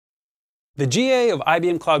The GA of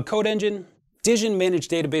IBM Cloud Code Engine, Dizzion Managed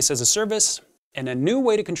Database as a Service, and a new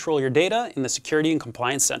way to control your data in the Security and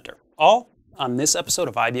Compliance Center, all on this episode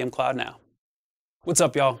of IBM Cloud Now. What's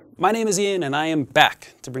up, y'all? My name is Ian, and I am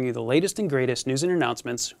back to bring you the latest and greatest news and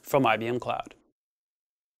announcements from IBM Cloud.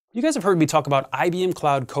 You guys have heard me talk about IBM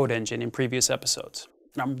Cloud Code Engine in previous episodes,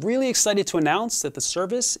 and I'm really excited to announce that the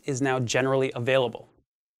service is now generally available.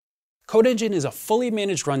 Code Engine is a fully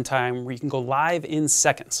managed runtime where you can go live in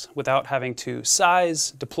seconds without having to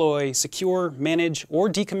size, deploy, secure, manage, or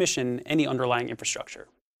decommission any underlying infrastructure.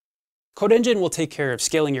 Code Engine will take care of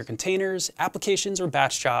scaling your containers, applications, or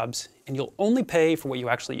batch jobs, and you'll only pay for what you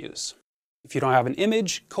actually use. If you don't have an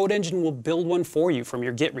image, Code Engine will build one for you from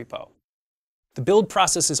your Git repo. The build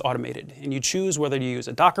process is automated, and you choose whether to use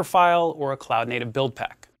a Docker file or a cloud-native build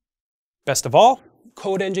pack. Best of all,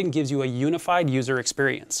 Code Engine gives you a unified user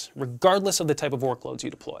experience, regardless of the type of workloads you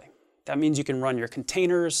deploy. That means you can run your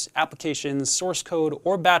containers, applications, source code,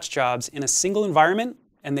 or batch jobs in a single environment,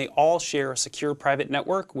 and they all share a secure private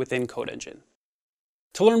network within Code Engine.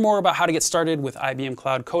 To learn more about how to get started with IBM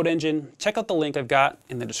Cloud Code Engine, check out the link I've got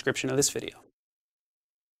in the description of this video.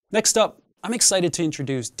 Next up, I'm excited to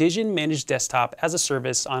introduce Dizzion Managed Desktop as a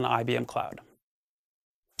Service on IBM Cloud.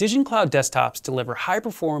 Dizzion Cloud desktops deliver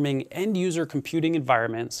high-performing end-user computing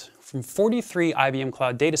environments from 43 IBM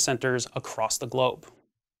Cloud data centers across the globe.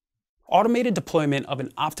 Automated deployment of an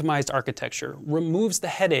optimized architecture removes the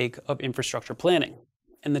headache of infrastructure planning,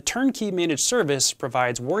 and the turnkey managed service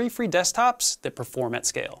provides worry-free desktops that perform at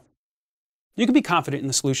scale. You can be confident in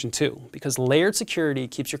the solution too, because layered security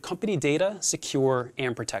keeps your company data secure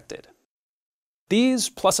and protected. These,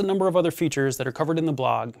 plus a number of other features that are covered in the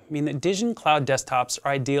blog, mean that Dizzion Cloud desktops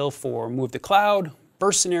are ideal for move to cloud,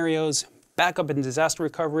 burst scenarios, backup and disaster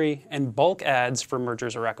recovery, and bulk adds for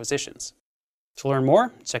mergers or acquisitions. To learn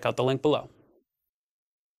more, check out the link below.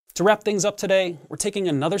 To wrap things up today, we're taking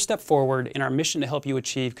another step forward in our mission to help you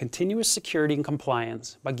achieve continuous security and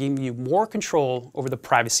compliance by giving you more control over the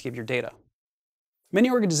privacy of your data. Many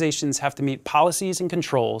organizations have to meet policies and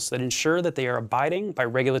controls that ensure that they are abiding by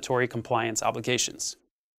regulatory compliance obligations.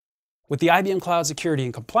 With the IBM Cloud Security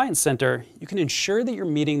and Compliance Center, you can ensure that you're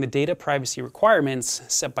meeting the data privacy requirements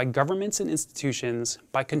set by governments and institutions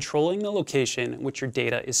by controlling the location in which your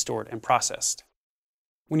data is stored and processed.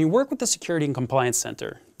 When you work with the Security and Compliance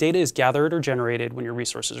Center, data is gathered or generated when your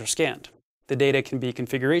resources are scanned. The data can be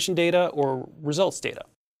configuration data or results data.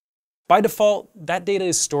 By default, that data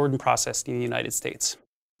is stored and processed in the United States.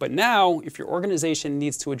 But now, if your organization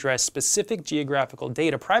needs to address specific geographical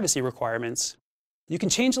data privacy requirements, you can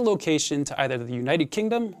change the location to either the United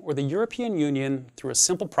Kingdom or the European Union through a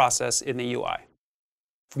simple process in the UI.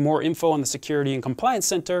 For more info on the Security and Compliance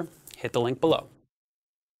Center, hit the link below.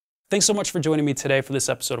 Thanks so much for joining me today for this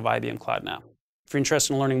episode of IBM Cloud Now. If you're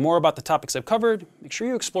interested in learning more about the topics I've covered, make sure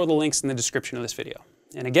you explore the links in the description of this video.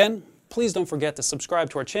 And again, please don't forget to subscribe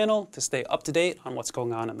to our channel to stay up to date on what's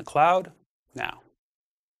going on in the cloud now.